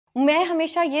मैं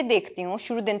हमेशा ये देखती हूँ,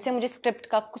 शुरू दिन से मुझे स्क्रिप्ट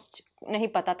का कुछ नहीं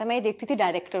पता था, मैं ये देखती थी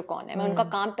डायरेक्टर कौन है, मैं उनका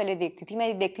काम पहले देखती थी, मैं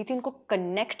ये देखती थी उनको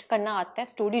कनेक्ट करना आता है,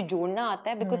 स्टोरी जोड़ना आता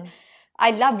है, because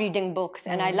I love reading books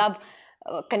and I love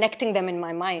connecting them in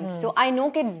my mind. So I know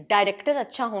कि डायरेक्टर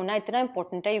अच्छा होना इतना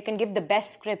इम्पोर्टेंट है. You can give the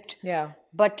best script,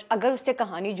 but अगर उससे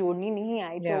कहानी जोड़नी नहीं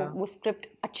आई तो वो स्क्रिप्ट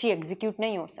अच्छी एग्जीक्यूट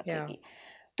नहीं हो सकेगी.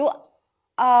 तो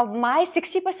my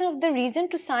 60% of the reason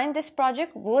to sign this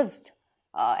project was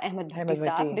Ahmed Bhatti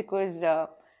Saab, because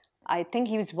I think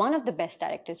he was one of the best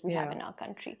directors we have in our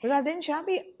country. Radhen Shah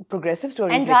bhi progressive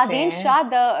stories and Radhen Shah,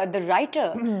 the writer,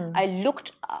 I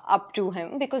looked up to him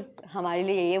because हमारे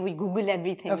लिए ये we Google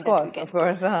everything. Of course.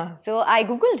 So I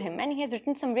Googled him and he has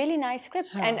written some really nice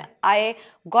scripts. And I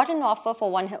got an offer for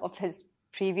one of his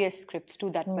previous scripts too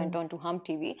that went on to Hum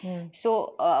TV. So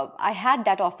I had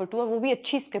that offer too, और वो भी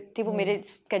अच्छी script थी, वो मेरे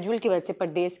schedule की वजह से,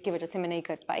 परदेश की वजह से मैं नहीं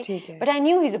कर पाई. But I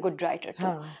knew he's a good writer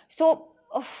too. So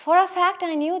for a fact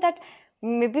I knew that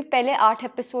maybe पहले 8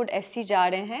 एपिसोड ऐसे जा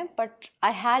रहे हैं, but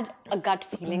I had a gut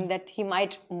feeling that he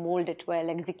might mold it well,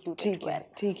 execute it well.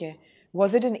 ठीक है.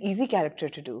 Was it an easy character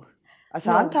to do?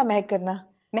 आसान था महक करना?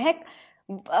 महक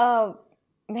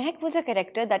was a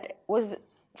character that was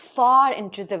far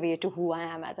inches away to who I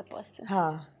am as a person.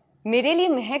 हाँ. मेरे लिए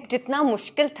महक जितना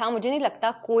मुश्किल था, मुझे नहीं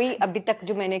लगता कोई अभी तक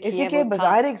जो मैंने किया है वो था. इसलिए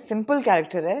बाजार एक सिंपल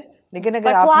कैरेक्टर है, लेकिन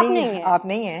अगर आप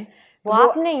नहीं है वो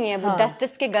आप नहीं है, वो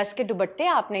 10-10 के गज के दुपट्टे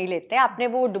आप नहीं लेते. आपने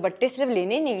वो दुपट्टे सिर्फ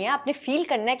लेने नहीं है, आपने फील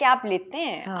करना है कि आप लेते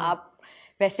हैं. आप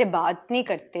वैसे बात नहीं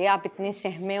करते, आप इतने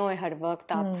सहमे हुए हर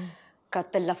वक्त, आपका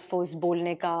तलफ़ुज़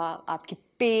बोलने का, आपकी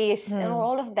pace and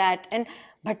all of that. And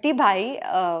भट्टी भाई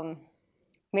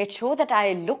made sure that I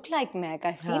look like Mac,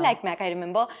 I feel like Mac. I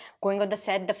remember going on the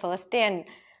set the first day and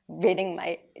wearing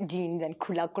my jeans and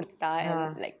khula kurta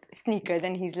and like sneakers,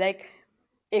 and he's like,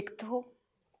 एक तो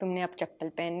तुमने अब चप्पल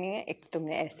पहननी है, एक तो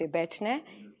तुमने ऐसे बैठना है,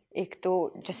 एक तो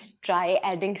just try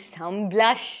adding some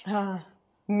blush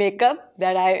makeup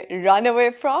that I run away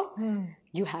from.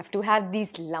 You have to have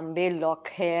these लंबे lock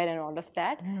hair and all of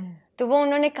that. तो वो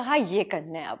उन्होंने कहा ये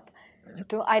करना है अब.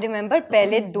 तो आई रिमेम्बर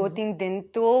पहले 2-3 दिन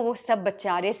तो वो सब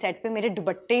बेचारे सेट पे मेरे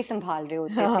दुपट्टे ही संभाल रहे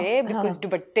होते थे, बिकॉज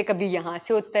दुपट्टे कभी यहाँ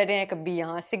से उतर रहे हैं, कभी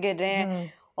यहाँ से गिर रहे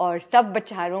हैं, और सब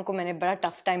बेचारों को मैंने बड़ा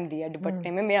टफ टाइम दिया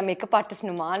दुपट्टे में. मेरा मेकअप आर्टिस्ट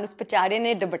नुमान, उस बेचारे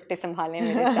ने दुपट्टे संभाले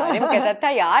मेरे सारे. वो कहता था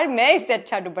यार मैं इससे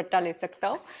अच्छा दुपट्टा ले सकता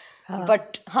हूँ.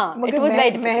 बट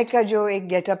महक का जो एक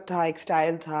गेटअप था, एक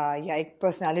स्टाइल था, या एक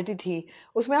पर्सनालिटी थी,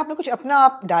 उसमें आपने कुछ अपना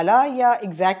आप डाला या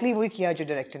एग्जैक्टली वही किया जो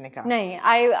डायरेक्टर ने कहा? नहीं,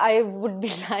 I would be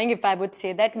lying if I would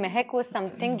say that Mahak was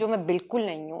something जो मैं बिल्कुल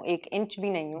नहीं हूँ, 1 इंच भी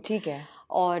नहीं हूँ. ठीक है.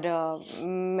 और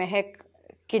महक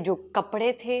के जो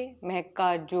कपड़े थे, महक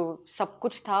का जो सब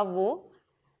कुछ था, वो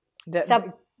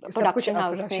सब प्रोडक्शन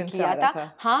हाउस ने किया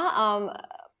था. हाँ,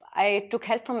 आई टुक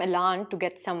हेल्प फ्रॉम एलान to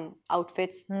get some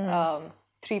outfits,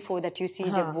 3-4 that you see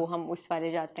जब वो हम उस वाले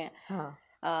जाते हैं.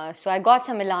 So I got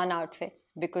some Milan outfits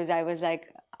because I was like,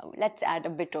 let's add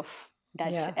a bit of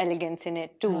that elegance in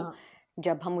it too.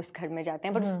 जब हम उस घर में जाते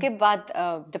हैं. But उसके बाद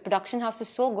the production house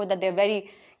is so good that they're very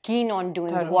keen on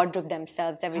doing the wardrobe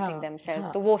themselves, everything themselves.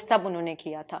 तो वो सब उन्होंने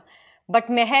किया था. But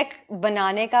महक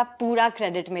बनाने का पूरा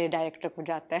क्रेडिट मेरे डायरेक्टर को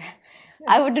जाता है.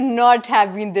 I would not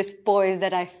have been this poised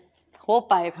that I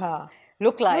hope I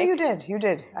look like. No, you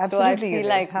did. Absolutely. So I feel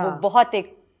like वो बहुत एक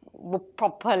वो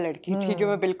प्रॉपर लड़की थी जो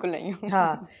मैं बिल्कुल नहीं हूँ.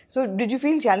 हाँ. So did you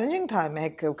feel challenging था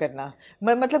महक को करना?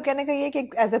 मतलब कहने का ये कि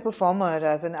as a performer,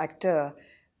 as an actor,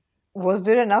 was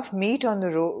there enough meat on the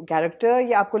character,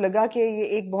 या आपको लगा कि ये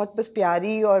एक बहुत बस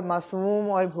प्यारी और मासूम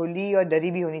और भोली और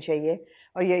डरी भी होनी चाहिए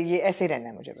और ये ऐसे रहना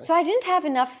है मुझे बस? So I didn't have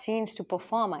enough scenes to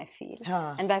perform, I feel.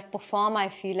 And by perform I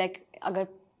feel like अगर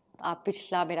आप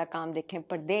पिछला मेरा काम देखें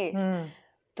परदेश,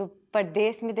 तो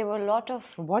परदेश में there were a lot of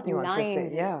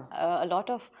lines, a lot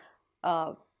of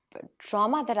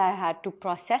trauma that I had to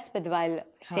process with while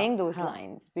saying those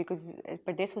lines, because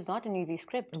Pardes was not an easy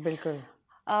script. बिल्कुल.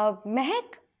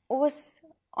 Mehak was,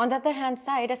 on the other hand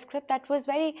side, a script that was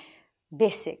very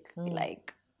basic.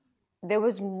 Like there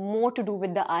was more to do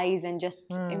with the eyes and just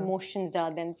emotions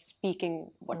rather than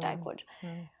speaking what I could.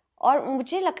 और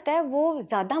मुझे लगता है वो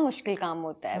ज़्यादा मुश्किल काम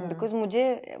होता है, बिकॉज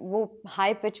मुझे वो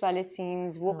हाई पिच वाले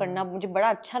सीन्स वो करना मुझे बड़ा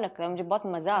अच्छा लगता है, मुझे बहुत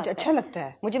मज़ा आता है. अच्छा लगता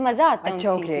है? मुझे मज़ा आता है उन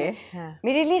सीन्स में.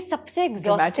 मेरे लिए सबसे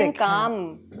एग्जॉस्टिंग काम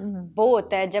वो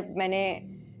होता है जब मैंने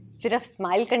सिर्फ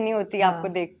स्माइल करनी होती है आपको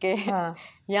देख के.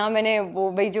 यहाँ मैंने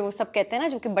वो भाई जो सब कहते हैं ना,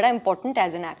 जो कि बड़ा इम्पोर्टेंट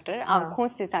एज एन एक्टर, आंखों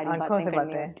से सारी बातें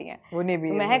करनी होती हैं.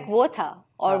 तो महक वो था,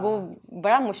 और वो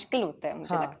बड़ा मुश्किल होता है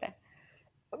मुझे लगता है.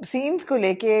 सीन्स को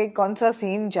लेके कौन सा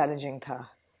सीन चैलेंजिंग था?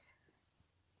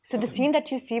 So the scene that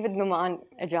you see with Numan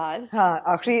Ejaz,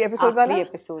 आखिरी एपिसोड वाला, में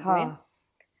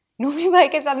नूमी भाई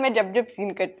के साथ मैं जब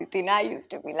सीन करती थी ना, I used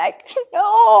to be like, no,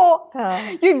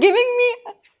 you're giving me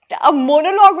a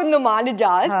monologue with Numan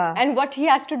Ijaz, and what he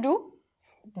has to do,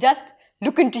 just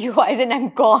look into your eyes and I'm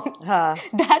gone.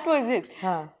 That was it.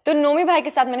 तो नोमी भाई के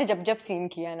साथ मैंने जब scene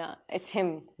किया ना, it's him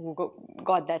who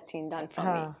got that scene done for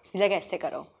me. He's like, ऐसे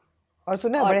करो. और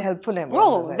सुना बड़े हेल्पफुल हैं.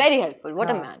 वो very helpful. What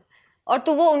a man. और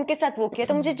तो वो उनके साथ वो किया,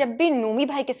 तो मुझे जब भी नोमी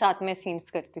भाई के साथ मैं सीन्स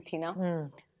करती थी ना,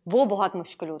 वो बहुत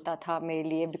मुश्किल होता था मेरे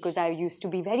लिए, because I used to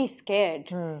be very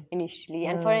scared initially,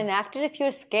 and for an actor, if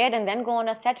you're scared and then go on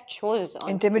a set, it shows on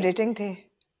intimidating थे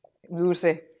दूर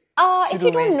से. If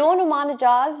you don't know Numan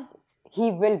Ijaz, he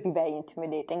will be very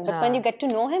intimidating, but when you get to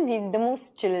know him, he's the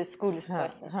most chillest, coolest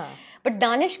person. But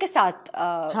Danish के साथ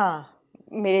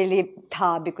मेरे लिए था,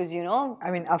 because you know, I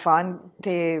mean, Affan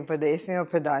थे परदेश में और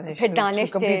फिर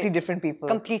Danish completely different people.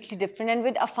 Completely different. And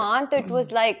with Afan, तो it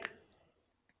was like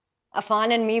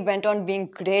Afan and me went on being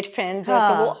great friends. और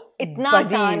तो वो इतना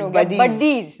आसान हो गया,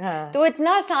 buddies. तो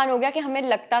इतना आसान हो गया कि हमें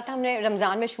लगता था, हमने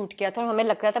रमजान में शूट किया था और हमें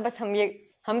लगता था बस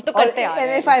हम तो करते आ रहे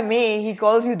हैं. And if I may, he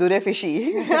calls you Dur-e-Fishi.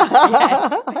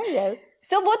 Yes.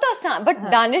 So वो तो आसान, but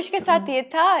दानिश के साथ ये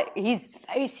था, he's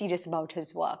very serious about his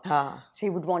work. So he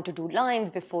would want to do lines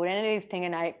before and anything,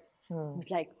 and I was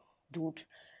like, dude,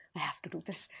 I have to do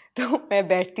this. तो मैं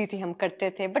बैठती थी, हम करते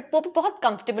थे, but वो भी बहुत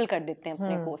comfortable कर देते हैं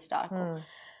अपने co-star को.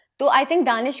 तो I think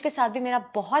दानिश के साथ भी मेरा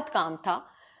बहुत काम था,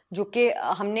 जो कि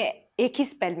हमने एक ही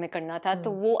स्पेल में करना था,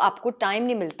 तो वो आपको टाइम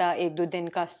नहीं मिलता एक दो दिन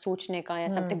का सोचने का या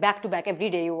something back to back every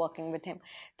day you're working with him.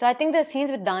 So I think the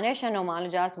scenes with Danish and Numan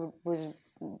Ijaz was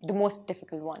the most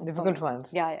difficult ones. Difficult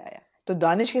ones. Yeah. तो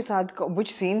दानिश के साथ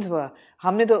which scenes were?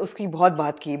 हमने तो उसकी बहुत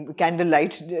बात की,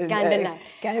 candlelight.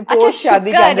 Post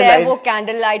शादी candlelight. वो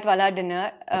candlelight वाला dinner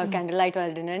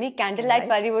नहीं, candlelight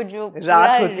वाली वो जो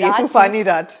रात होती है, तूफानी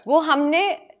रात. वो हमने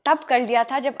तब कर लिया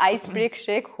था जब आइस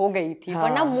ब्रेक हो गई थी.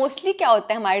 वरना मोस्टली क्या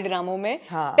होता है हमारे ड्रामों में,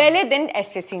 पहले दिन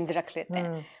ऐसे सीन्स रख लेते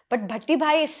हैं. बट भट्टी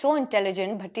भाई इज सो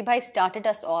इंटेलिजेंट. भट्टी भाई स्टार्टेड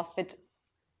अस ऑफ विद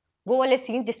वो वाले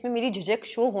सीन जिसमें मेरी झिझक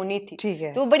शो होनी थी.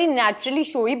 तो वो बड़ी नेचुरली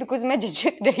शो हुई, बिकॉज मैं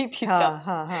झिझक रही थी.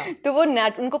 तो वो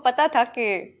उनको पता था कि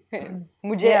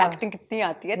मुझे एक्टिंग कितनी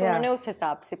आती है, तो उन्होंने उस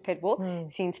हिसाब से फिर वो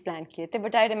सीन्स प्लान किए थे.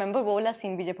 बट आई रिमेम्बर वो वाला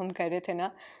सीन भी जब हम कर रहे थे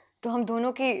ना, तो हम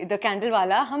दोनों की द कैंडल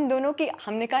वाला, हम दोनों की,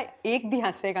 हमने कहा एक भी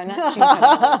हंसेगा ना,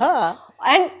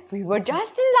 and we were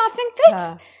just in laughing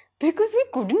fits because we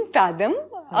couldn't fathom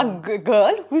a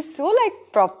girl who's so like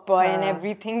proper and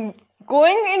everything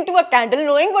going into a candle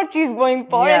knowing what she's going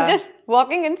for and just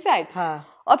walking inside.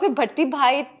 और फिर भट्टी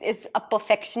भाई is a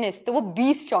perfectionist, तो वो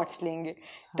 20 shots लेंगे.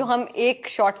 तो हम एक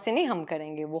shot से नहीं हम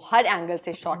करेंगे, वो हर एंगल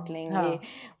से शॉट लेंगे,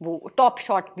 वो टॉप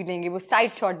शॉट भी लेंगे, वो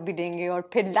साइड शॉट भी देंगे, और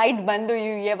फिर लाइट बंद हुई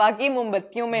है, बाकी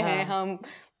मोमबत्तियों में है, हम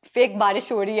फेक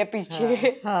बारिश हो रही है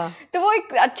पीछे. तो वो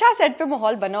एक अच्छा सेट पे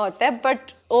माहौल बना होता है.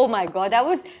 बट ओ माय गॉड,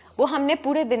 वो हमने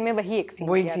पूरे दिन में वही एक सीन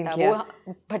किया था.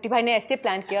 वो भट्टी भाई ने ऐसे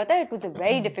प्लान किया होता है. It was a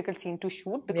very difficult scene to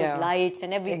shoot because lights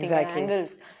and everything,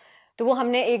 angles. तो वो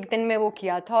हमने एक दिन में वो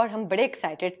किया था और हम बड़े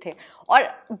एक्साइटेड थे. और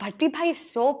भट्टी भाई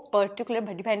सो पर्टिकुलर,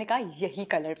 भट्टी भाई ने कहा यही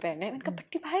कलर पहने. मैंने कहा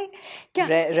भट्टी भाई क्या,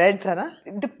 रेड था ना,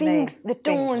 the पिंक्स, the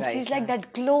tones, she is like that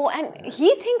glow, and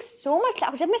he thinks so much.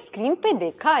 जब मैं स्क्रीन पे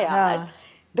देखा यार,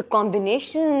 the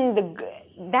combination,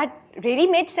 that really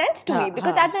made sense to me,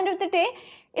 because at the end of the day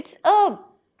it's a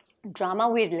drama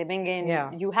we're living in.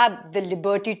 You have the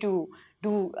liberty to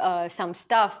do some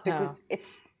stuff because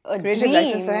it's a dream,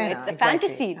 it's a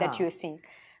fantasy that you're seeing.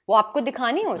 वो आपको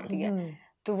दिखानी होती है.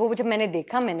 तो वो जब मैंने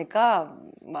देखा, मैंने कहा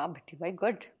वाह भट्टी भाई,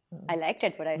 good, I liked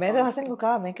it what I saw. मैं तो हसन को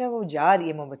कहा, मैं कहा वो जा रही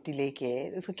है मोमबत्ती लेके,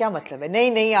 उसका क्या मतलब है?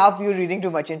 नहीं आप you're reading too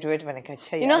much into it. मैंने कहा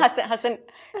अच्छा, you know Hassan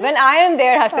when I am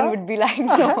there, Hassan would be like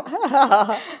no.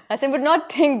 Hassan would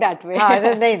not think that way.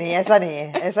 नहीं ऐसा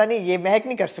नहीं, ये महक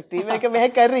नहीं कर सकती. मैंने कहा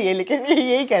महक कर रही है, लेकिन ये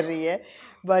यही कर रही है.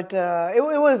 But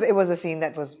it was a scene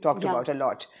that was talked about a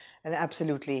lot, and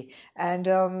absolutely. And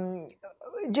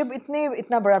जब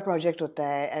इतना बड़ा प्रोजेक्ट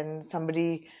होता है and somebody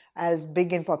as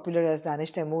big and popular as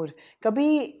Danish Taimoor,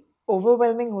 कभी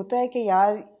overwhelming होता है कि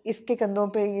यार इसके कंधों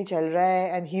पे ये चल रहा है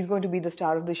and he's going to be the star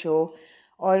of the show,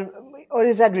 or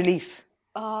is that relief?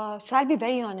 So I'll be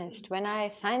very honest, when I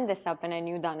signed this up and I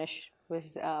knew Danish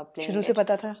was playing शुरू से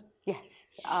पता था? Yes,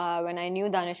 when I knew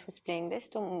Danish was playing this,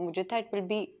 तो मुझे था it will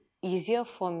be easier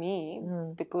for me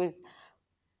because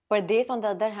Pardes, on the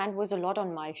other hand, was a lot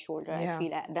on my shoulder. I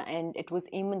feel at the end it was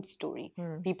Eamon's story.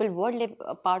 People were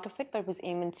a part of it, but it was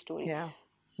Eamon's story.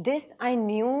 This, I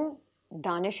knew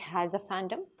Danish has a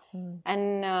fandom,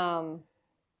 and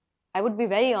I would be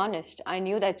very honest, I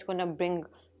knew that it's going to bring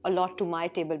a lot to my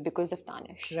table because of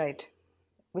Danish. Right.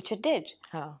 which it did.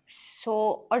 हाँ. So,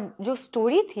 और जो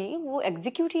story थी वो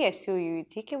execute ही ऐसी हुई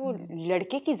थी कि वो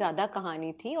लड़के की ज़्यादा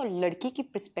कहानी थी और लड़की की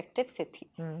पर्सपेक्टिव से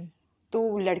थी.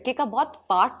 तो लड़के का बहुत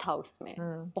पार्ट था उसमें,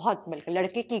 बहुत, बल्कि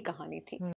लड़के की कहानी थी.